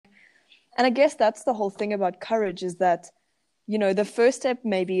And I guess that's the whole thing about courage is that, the first step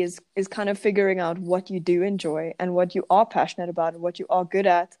maybe is kind of figuring out what you do enjoy and what you are passionate about and what you are good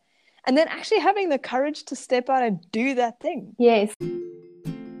at. And then actually having the courage to step out and do that thing. Yes.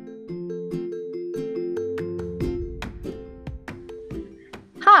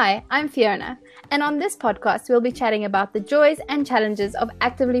 Hi, I'm Fiona, and on this podcast, we'll be chatting about the joys and challenges of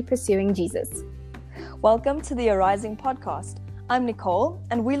actively pursuing Jesus. Welcome to the Arising Podcast. I'm Nicole,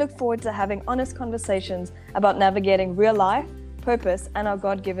 and we look forward to having honest conversations about navigating real life, purpose, and our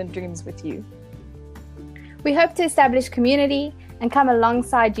God-given dreams with you. We hope to establish community and come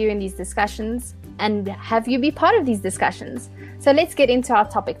alongside you in these discussions and have you be part of these discussions. So let's get into our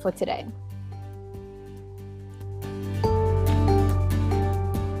topic for today.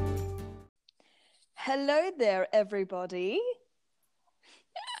 Hello there, everybody.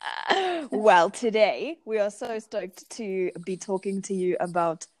 Well, today we are so stoked to be talking to you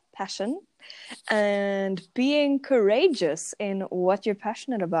about passion and being courageous in what you're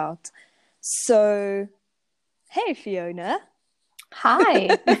passionate about. So, hey, Fiona.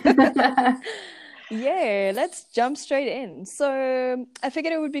 Hi. Yeah, let's jump straight in. So, I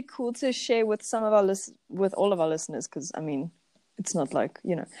figured it would be cool to share with with all of our listeners, because it's not like,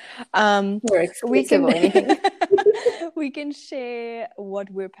 We're exclusive or anything. we can share what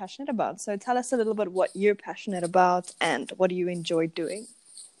we're passionate about. So tell us a little bit what you're passionate about and what do you enjoy doing?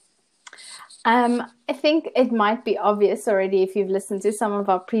 I think it might be obvious already if you've listened to some of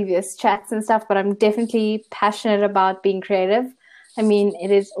our previous chats and stuff, but I'm definitely passionate about being creative.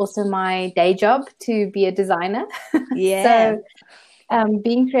 It is also my day job to be a designer. Yeah. So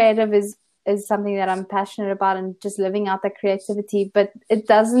being creative is something that I'm passionate about and just living out that creativity, but it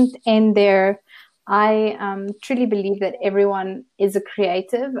doesn't end there. I truly believe that everyone is a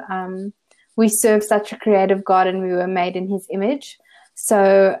creative. We serve such a creative God and we were made in his image.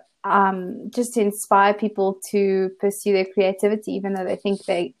 So just to inspire people to pursue their creativity, even though they think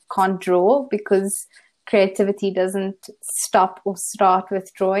they can't draw, because creativity doesn't stop or start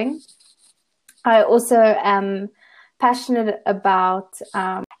with drawing. I also am passionate about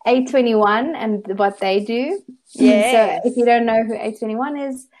A21 and what they do. Yes. So if you don't know who A21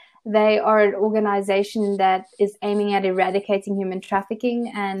 is, they are an organization that is aiming at eradicating human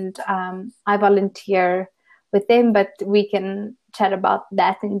trafficking, and I volunteer with them, but we can chat about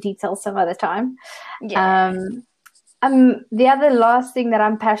that in detail some other time. Yeah. The other last thing that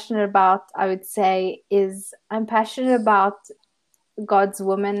I'm passionate about, I would say, is I'm passionate about God's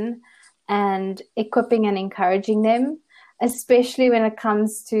women and equipping and encouraging them, especially when it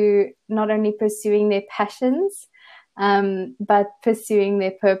comes to not only pursuing their passions, but pursuing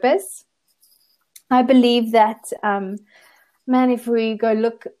their purpose. I believe that, if we go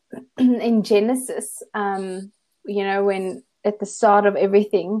look in Genesis, when at the start of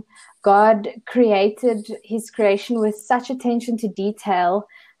everything, God created his creation with such attention to detail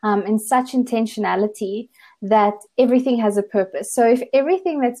and such intentionality that everything has a purpose. So if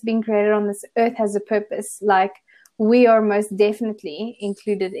everything that's being created on this earth has a purpose, like we are most definitely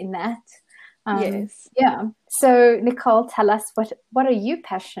included in that. Yes. Yeah. So Nicole, tell us what are you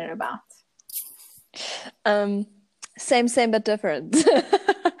passionate about? Same but different.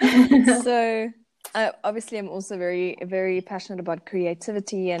 So obviously I'm also very, very passionate about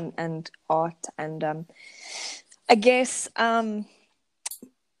creativity and art, and I guess art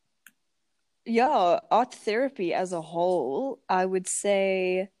therapy as a whole. I would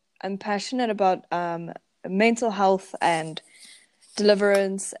say I'm passionate about mental health and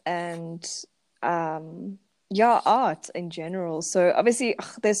deliverance and art in general. So obviously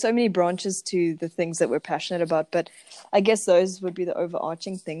there's so many branches to the things that we're passionate about, but I guess those would be the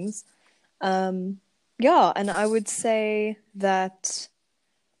overarching things. And I would say that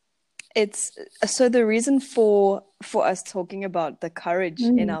it's so the reason for us talking about the courage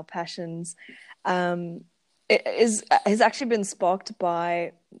in our passions has actually been sparked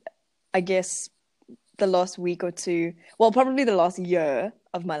by, I guess, the last week or two, well, probably the last year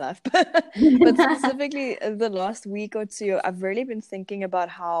of my life, but specifically the last week or two, I've really been thinking about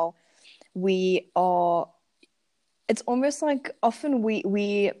how it's almost like often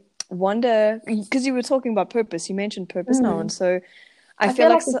we wonder, because you were talking about purpose, you mentioned purpose now, and so I feel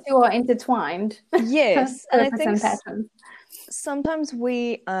like the two are intertwined. Yes, and I Purpose think and passion. sometimes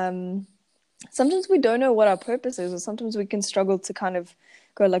we don't know what our purpose is, or sometimes we can struggle to kind of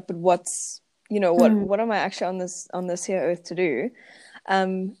go like, but what's what am I actually on this here earth to do?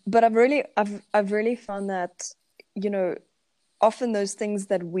 But I've really found that often those things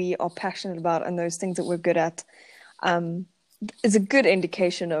that we are passionate about and those things that we're good at is a good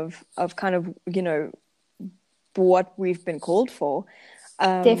indication of kind of what we've been called for.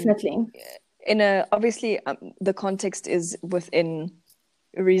 Definitely. Obviously the context is within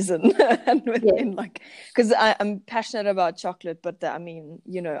reason and Yes. within like, because I'm passionate about chocolate, but I mean,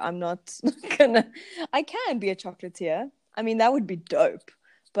 I'm not gonna, I can be a chocolatier. I mean, that would be dope,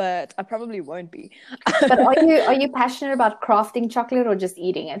 but I probably won't be. But are you passionate about crafting chocolate or just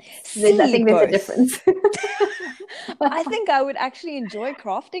eating it? I See, think there's a both. difference. I think I would actually enjoy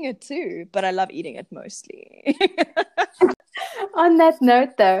crafting it too, but I love eating it mostly. On that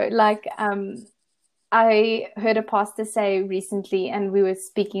note, though, like I heard a pastor say recently, and we were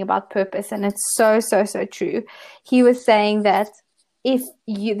speaking about purpose, and it's so, so, so true. He was saying that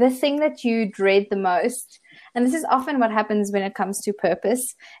the thing that you dread the most, and this is often what happens when it comes to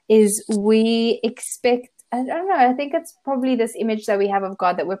purpose, is we expect, I don't know, I think it's probably this image that we have of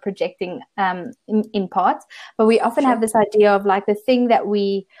God that we're projecting in part, but we often have this idea of like the thing that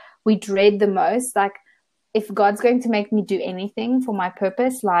we dread the most, like if God's going to make me do anything for my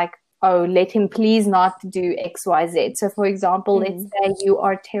purpose, like, oh, let him please not do XYZ. So, for example, let's say you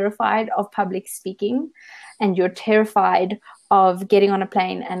are terrified of public speaking and you're terrified of getting on a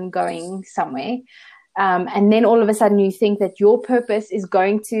plane and going somewhere. And then all of a sudden you think that your purpose is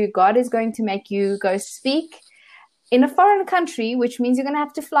God is going to make you go speak in a foreign country, which means you're going to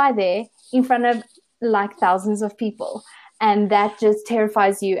have to fly there in front of like thousands of people. And that just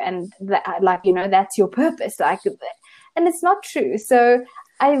terrifies you. And that's your purpose. Like, and it's not true. So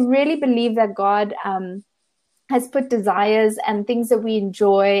I really believe that God has put desires and things that we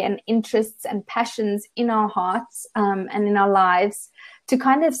enjoy and interests and passions in our hearts and in our lives to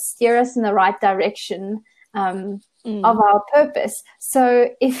kind of steer us in the right direction of our purpose. So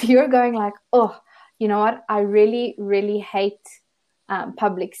if you're going like, oh, you know what, I really, really hate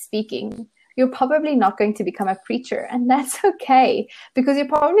public speaking, you're probably not going to become a preacher, and that's okay, because you're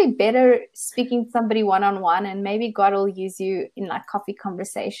probably better speaking to somebody one-on-one, and maybe God will use you in like coffee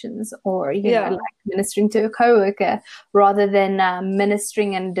conversations or like ministering to a coworker rather than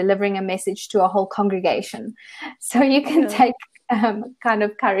ministering and delivering a message to a whole congregation. So you can take kind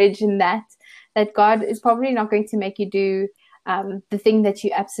of courage in that God is probably not going to make you do the thing that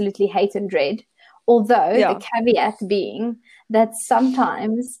you absolutely hate and dread. Although the caveat being that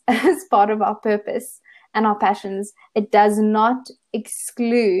sometimes as part of our purpose and our passions, it does not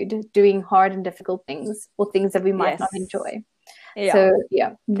exclude doing hard and difficult things or things that we might not enjoy. So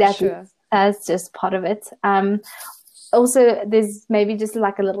that's just part of it. Also, there's maybe just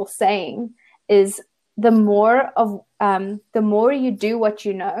like a little saying is the more you do what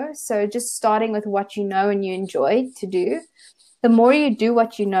you know, so just starting with what you know and you enjoy to do, the more you do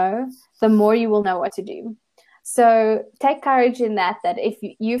what you know, the more you will know what to do. So take courage in that if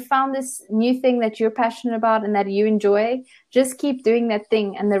you found this new thing that you're passionate about and that you enjoy, just keep doing that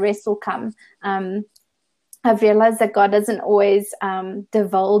thing and the rest will come. I've realized that God doesn't always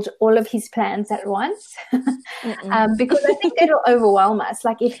divulge all of his plans at once because I think it'll overwhelm us.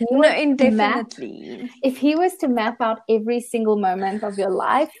 Like if he was to map out every single moment of your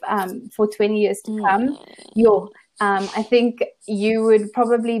life for 20 years to come, I think you would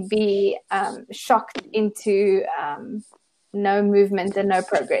probably be shocked into no movement and no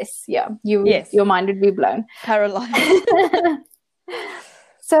progress. Your mind would be blown. Paralyzed.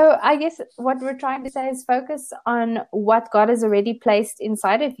 So I guess what we're trying to say is focus on what God has already placed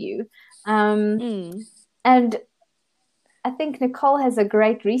inside of you. And I think Nicole has a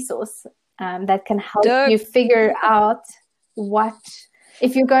great resource that can help you figure out what,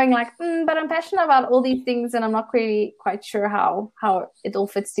 if you're going like, but I'm passionate about all these things and I'm not really quite sure how it all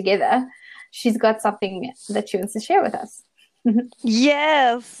fits together. She's got something that she wants to share with us.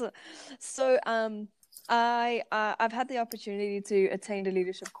 Yes. So I've had the opportunity to attend a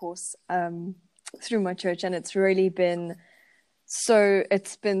leadership course through my church, and it's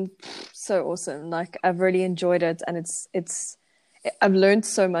been so awesome. Like I've really enjoyed it, and I've learned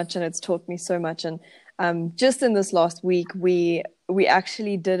so much, and it's taught me so much. And just in this last week, we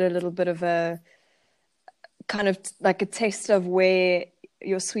actually did a little bit of a kind of like a test of where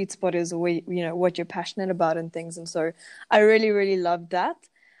your sweet spot is, or where, what you're passionate about and things. And so I really, really loved that.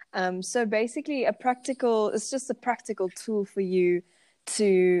 So basically it's just a practical tool for you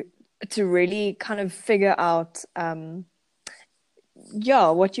to really kind of figure out,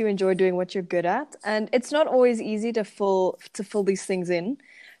 what you enjoy doing, what you're good at. And it's not always easy to fill these things in.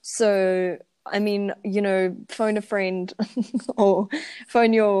 So, I mean, phone a friend or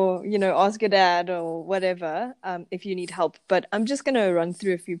phone your, ask your dad or whatever, if you need help. But I'm just going to run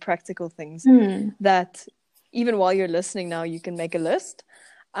through a few practical things that even while you're listening now, you can make a list.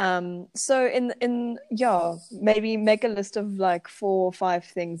 So maybe make a list of like 4 or 5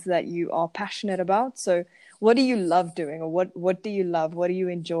 things that you are passionate about. So what do you love doing, or what do you love? What do you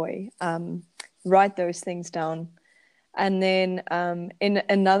enjoy? Write those things down. And then in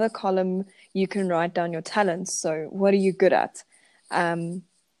another column, you can write down your talents. So what are you good at? And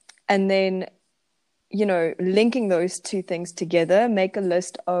then, linking those two things together, make a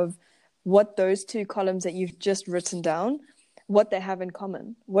list of what those two columns that you've just written down, what they have in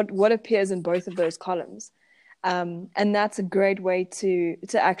common, what appears in both of those columns. And that's a great way to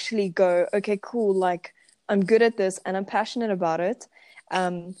actually go, okay, cool, like I'm good at this and I'm passionate about it.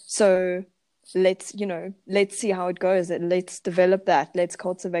 So let's see how it goes. Let's develop that. Let's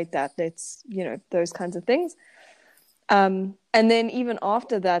cultivate that. Let's, those kinds of things. And then even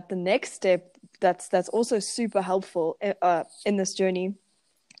after that, the next step that's also super helpful in this journey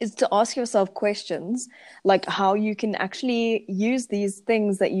is to ask yourself questions like how you can actually use these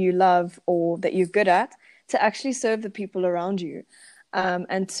things that you love or that you're good at to actually serve the people around you,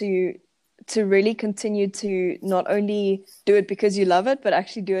 and to really continue to not only do it because you love it, but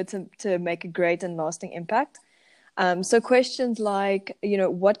actually do it to make a great and lasting impact. So questions like,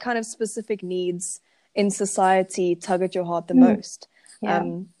 what kind of specific needs in society tug at your heart the most? Yeah.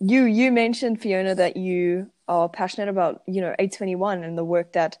 You mentioned, Fiona, that you are passionate about, 821 and the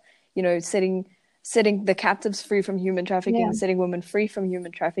work that, setting the captives free from human trafficking, setting women free from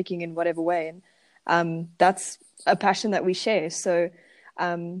human trafficking in whatever way. And that's a passion that we share. So,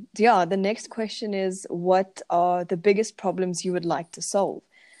 the next question is, what are the biggest problems you would like to solve?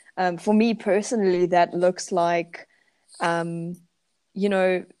 For me personally, that looks like, it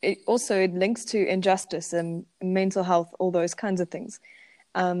links to injustice and mental health, all those kinds of things.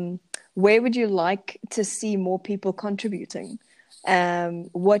 Where would you like to see more people contributing?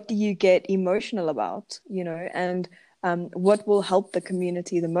 What do you get emotional about, and what will help the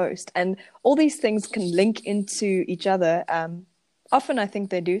community the most? And all these things can link into each other. Often I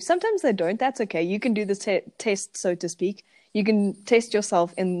think they do. Sometimes they don't. That's okay. You can do this test, so to speak. You can test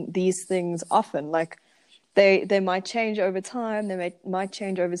yourself in these things often. Like they might change over time. They might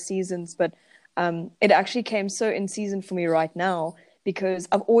change over seasons. But it actually came so in season for me right now, because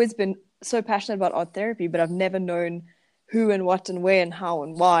I've always been so passionate about art therapy, but I've never known who and what and where and how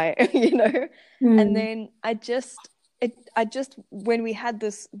and why, And then I just, when we had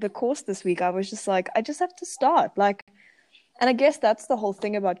the course this week, I was just like, I just have to start. Like, and I guess that's the whole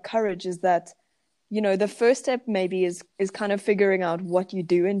thing about courage, is that, the first step maybe is kind of figuring out what you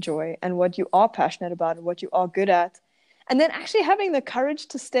do enjoy and what you are passionate about and what you are good at. And then actually having the courage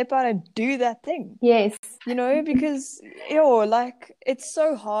to step out and do that thing. Yes. Because, like, it's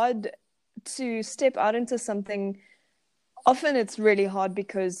so hard to step out into something. Often it's really hard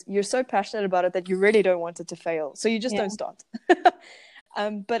because you're so passionate about it that you really don't want it to fail. So you just don't start.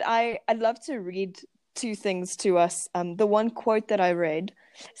 But I'd love to read two things to us. The one quote that I read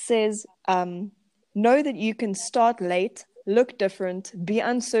says, know that you can start late, look different, be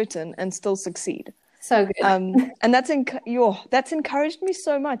uncertain, and still succeed. So good. And that's encouraged me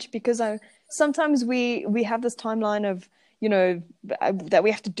so much, because sometimes we have this timeline of, that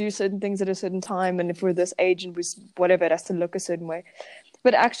we have to do certain things at a certain time, and if we're this age and whatever, it has to look a certain way.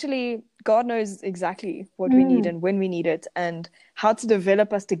 But actually, God knows exactly what we need and when we need it, and how to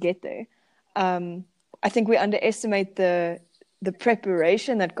develop us to get there. I think we underestimate the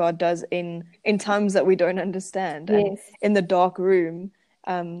preparation that God does in times that we don't understand. Yes. And in the dark room,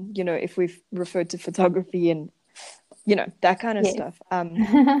 if we've referred to photography and, that kind of stuff.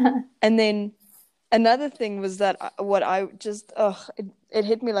 And then another thing was that it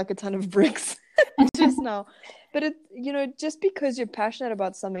hit me like a ton of bricks just now. But just because you're passionate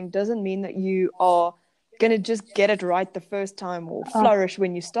about something doesn't mean that you are going to just get it right the first time or flourish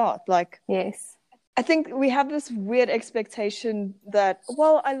when you start. Like, yes. I think we have this weird expectation that,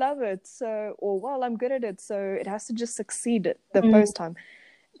 well, I love it, so, or, well, I'm good at it, so it has to just succeed the first time.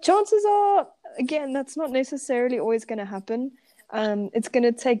 Chances are, again, that's not necessarily always going to happen. It's going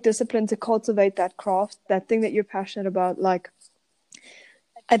to take discipline to cultivate that craft, that thing that you're passionate about. Like,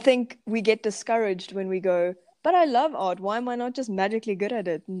 I think we get discouraged when we go, but I love art. Why am I not just magically good at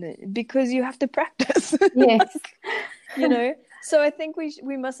it? Because you have to practice. Yes. So I think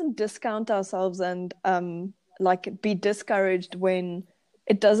we mustn't discount ourselves and be discouraged when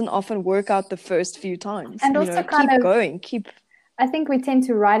it doesn't often work out the first few times. And also keep. I think we tend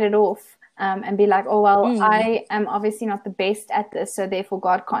to write it off and be like, oh, well, I am obviously not the best at this, so therefore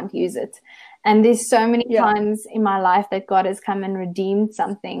God can't use it. And there's so many times in my life that God has come and redeemed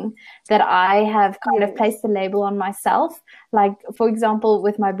something that I have kind of placed the label on myself. Like, for example,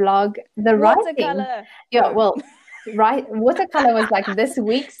 with my blog, the watercolor. writing. Yeah, well, watercolor was like this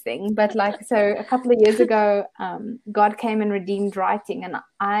week's thing, but so a couple of years ago, God came and redeemed writing, and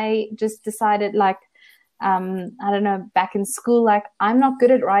I just decided I don't know, back in school, like I'm not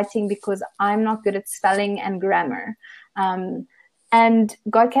good at writing because I'm not good at spelling and grammar. And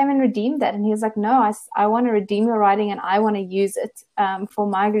God came and redeemed that. And he was like, no, I want to redeem your writing and I want to use it for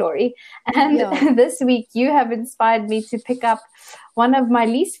my glory. And this week you have inspired me to pick up one of my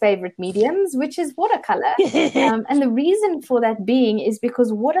least favorite mediums, which is watercolor. And the reason for that being is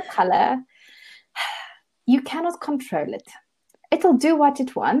because watercolor, you cannot control it. It'll do what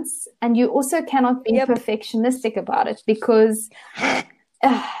it wants. And you also cannot be perfectionistic about it because,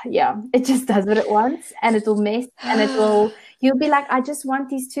 it just does what it wants and it'll mess and you'll be like, I just want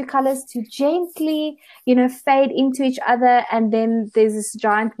these two colors to gently, fade into each other. And then there's this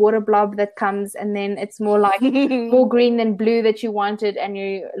giant water blob that comes and then it's more like more green than blue that you wanted. And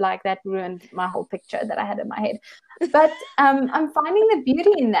you like, that ruined my whole picture that I had in my head. But I'm finding the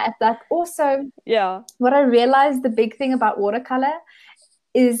beauty in that. Like also, what I realized the big thing about watercolor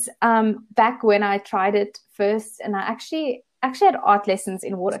is back when I tried it first, and I actually had art lessons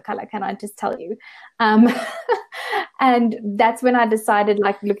in watercolor, can I just tell you? And that's when I decided,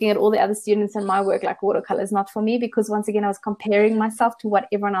 like looking at all the other students and my work, like watercolor is not for me, because once again, I was comparing myself to what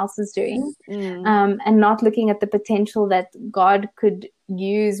everyone else is doing and not looking at the potential that God could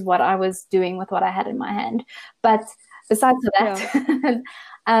use what I was doing with what I had in my hand. But besides that,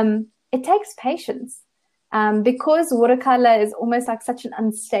 it takes patience because watercolor is almost like such an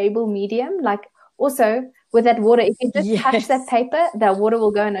unstable medium. Like also with that water, if you just touch that paper, that water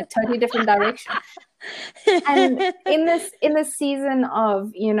will go in a totally different direction. And in this season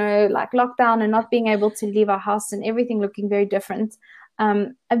of, like lockdown and not being able to leave our house and everything looking very different,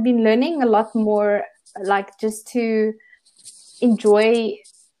 I've been learning a lot more, like just to enjoy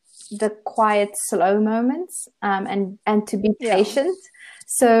the quiet, slow moments, and to be patient.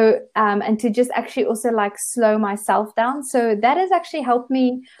 So, and to just actually also like slow myself down. So that has actually helped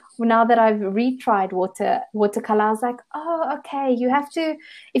me now that I've retried watercolor. I was like, oh, okay, you have to,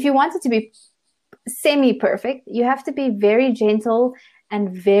 if you want it to be semi-perfect, you have to be very gentle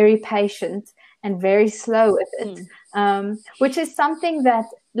and very patient and very slow with it, which is something that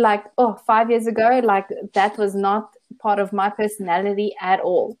like 5 years ago, like that was not part of my personality at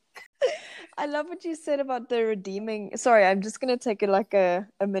all. I love what you said about the redeeming. Sorry, I'm just going to take it like a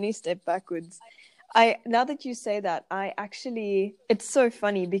mini step backwards. Now that you say that, it's so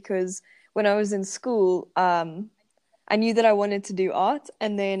funny because when I was in school, I knew that I wanted to do art,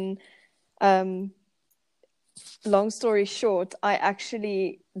 and then long story short, I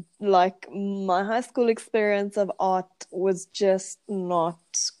actually, like, my high school experience of art was just not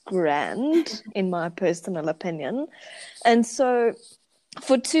grand, in my personal opinion. And so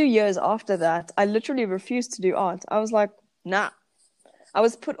for 2 years after that, I literally refused to do art. I was like, nah. I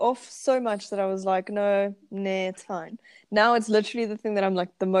was put off so much that I was like, nah, it's fine. Now it's literally the thing that I'm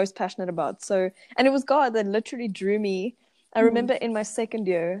like the most passionate about. So, and it was God that literally drew me. I remember in my second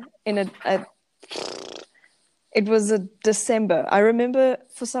year, it was a December. I remember,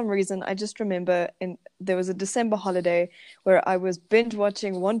 for some reason, there was a December holiday where I was binge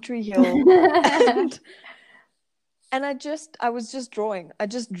watching One Tree Hill, and I was just drawing. I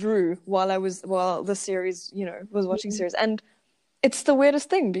just drew while the series, was watching series. And it's the weirdest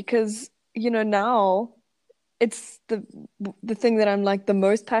thing because, now it's the thing that I'm like the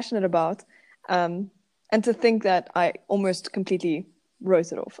most passionate about. And to think that I almost completely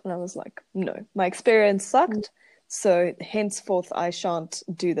wrote it off. And I was like, no, my experience sucked. So henceforth I shan't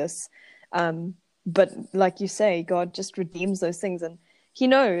do this. But like you say, God just redeems those things, and He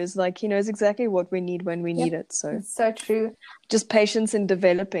knows exactly what we need when we need it. So it's so true. Just patience in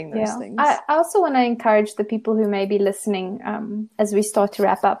developing those things. I also want to encourage the people who may be listening as we start to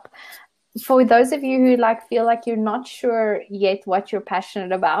wrap up. For those of you who feel like you're not sure yet what you're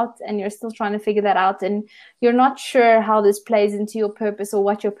passionate about, and you're still trying to figure that out, and you're not sure how this plays into your purpose or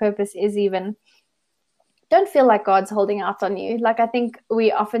what your purpose is even, don't feel like God's holding out on you. Like, I think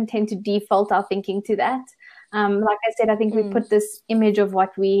we often tend to default our thinking to that. Like I said, I think we put this image of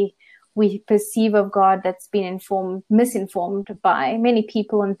what we perceive of God that's been misinformed by many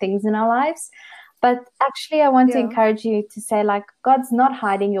people and things in our lives. But actually, I want to encourage you to say, like, God's not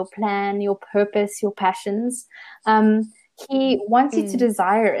hiding your plan, your purpose, your passions. He wants you to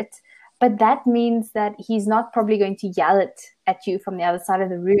desire it. But that means that He's not probably going to yell it at you from the other side of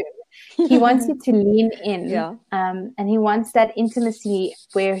the room. He wants you to lean in, and He wants that intimacy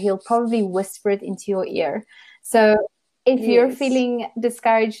where He'll probably whisper it into your ear. So if you're feeling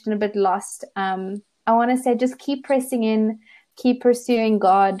discouraged and a bit lost, I want to say just keep pressing in, keep pursuing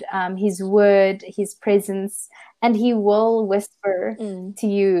God, His word, His presence, and He will whisper to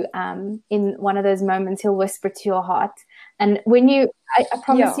you in one of those moments. He'll whisper to your heart. And when I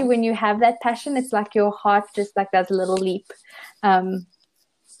promise you, when you have that passion, it's like your heart just like does a little leap.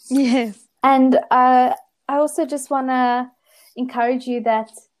 Yes. And I also just want to encourage you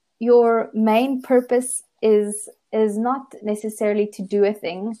that your main purpose is not necessarily to do a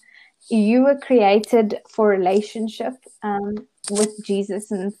thing. You were created for relationship with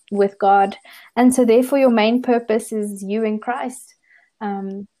Jesus and with God. And so therefore your main purpose is you in Christ.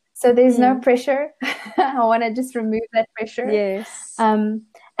 So there's no pressure. I want to just remove that pressure. Yes. And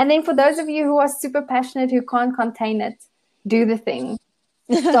then for those of you who are super passionate, who can't contain it, do the thing.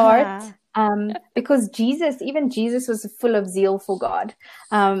 Start. Because even Jesus was full of zeal for God.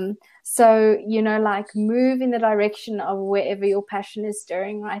 So, like move in the direction of wherever your passion is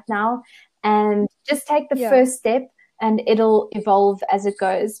stirring right now, and just take the first step, and it'll evolve as it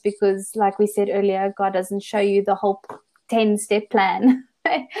goes, because like we said earlier, God doesn't show you the whole 10-step plan.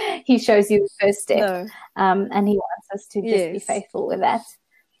 He shows you the first step. No. And He wants us to just be faithful with that.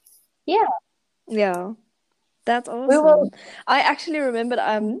 Yeah. That's awesome. I actually remembered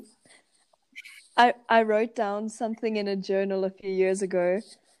I wrote down something in a journal a few years ago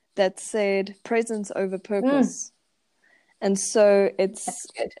that said presence over purpose. And so it's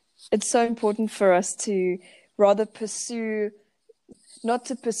so important for us to rather not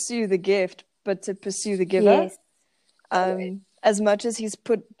to pursue the gift, but to pursue the giver. Yes. As much as He's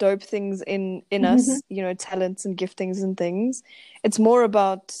put dope things in us, talents and giftings and things, it's more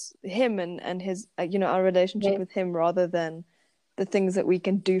about Him and His, our relationship with Him rather than the things that we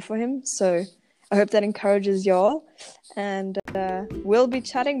can do for Him. So I hope that encourages y'all. And we'll be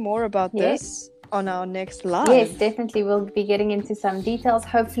chatting more about this on our next live. Yes, definitely. We'll be getting into some details.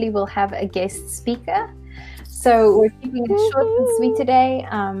 Hopefully we'll have a guest speaker. So we're keeping it short and sweet today.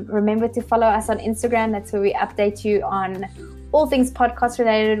 Remember to follow us on Instagram. That's where we update you on all things podcast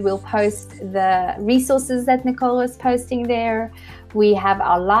related. We'll post the resources that Nicole was posting there. We have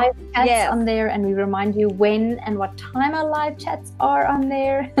our live chats on there, and we remind you when and what time our live chats are on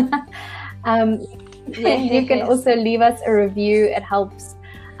there. You can also leave us a review. It helps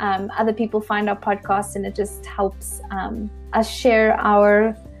other people find our podcast, and it just helps us share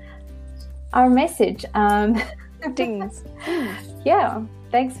our message. Things. Yeah.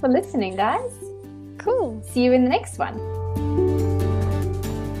 Thanks for listening, guys. Cool. See you in the next one.